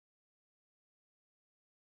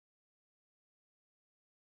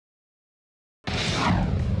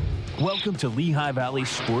Welcome to Lehigh Valley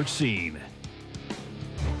Sports Scene.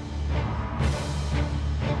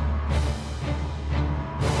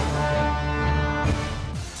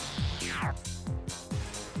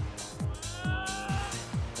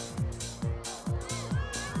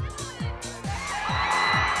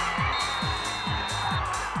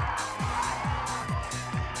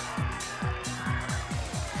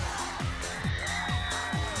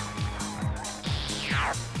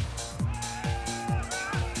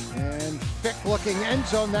 Looking end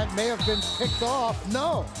zone that may have been picked off.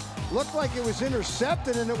 No, looked like it was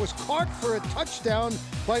intercepted and it was caught for a touchdown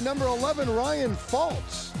by number 11 Ryan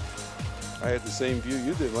Fultz. I had the same view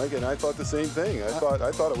you did, Mike, and I thought the same thing. I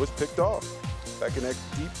thought it was picked off back in that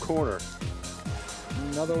deep corner.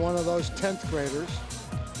 Another one of those 10th graders.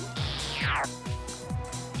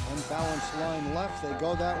 Unbalanced line left, they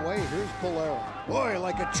go that way. Here's Bolera. Boy,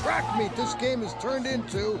 like a track meet this game has turned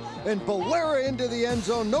into, and Bolera into the end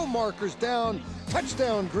zone, no markers down,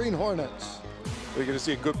 touchdown Green Hornets. We're going to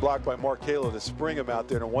see a good block by Mark Kayla to spring him out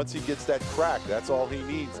there, and once he gets that crack, that's all he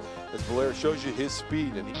needs, as Bolera shows you his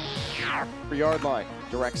speed. And Yard line,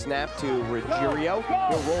 direct snap to Ruggiero.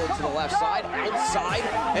 He'll roll it to the left side, outside,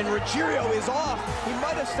 and Ruggiero is off. He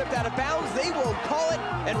might have stepped out of bounds. They won't call it,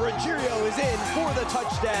 and Ruggiero is in for the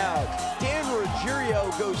touchdown. Dan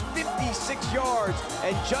Ruggiero goes 56 yards,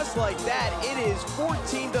 and just like that, it is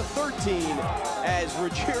 14-13 as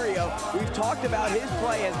Ruggiero, we've talked about his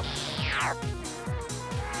play as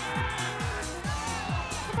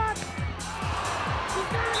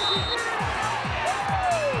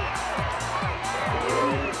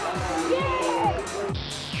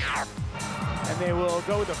they will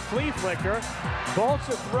go with a flea flicker. Bolts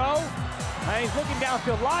a throw, and he's looking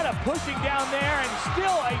downfield. A lot of pushing down there, and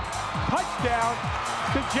still a touchdown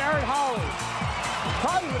to Jared Holly.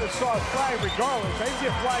 Probably would have saw a flag regardless. I didn't see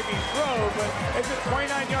a flag being thrown, but it's a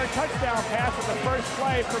 29-yard touchdown pass on the first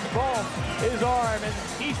play from Bolts, his arm, and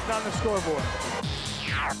Easton on the scoreboard.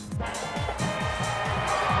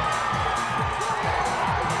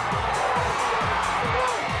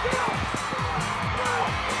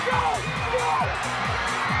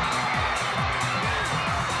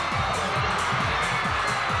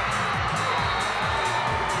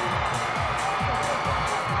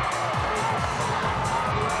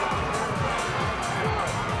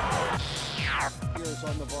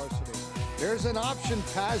 On the varsity. There's an option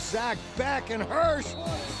pass, Zach back, and Hirsch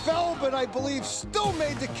fell, but I believe still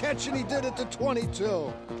made the catch, and he did it to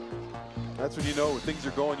 22. That's when you know things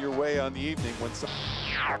are going your way on the evening. When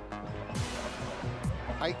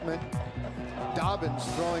Eichmann, Dobbins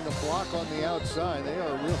throwing a block on the outside. They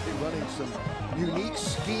are really running some unique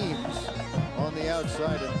schemes on the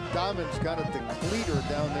outside, and Dobbins got a depleter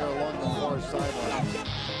down there along the far sideline.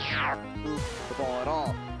 Move the ball at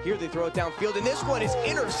all. Here they throw it downfield, and this one is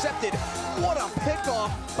intercepted. What a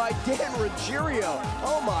pickoff by Dan Ruggiero.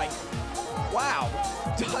 Oh my, wow.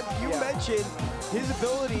 Doug, you mentioned his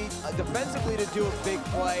ability defensively to do a big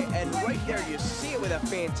play, and right there you see it with a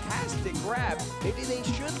fantastic grab. Maybe they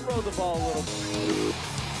should throw the ball a little.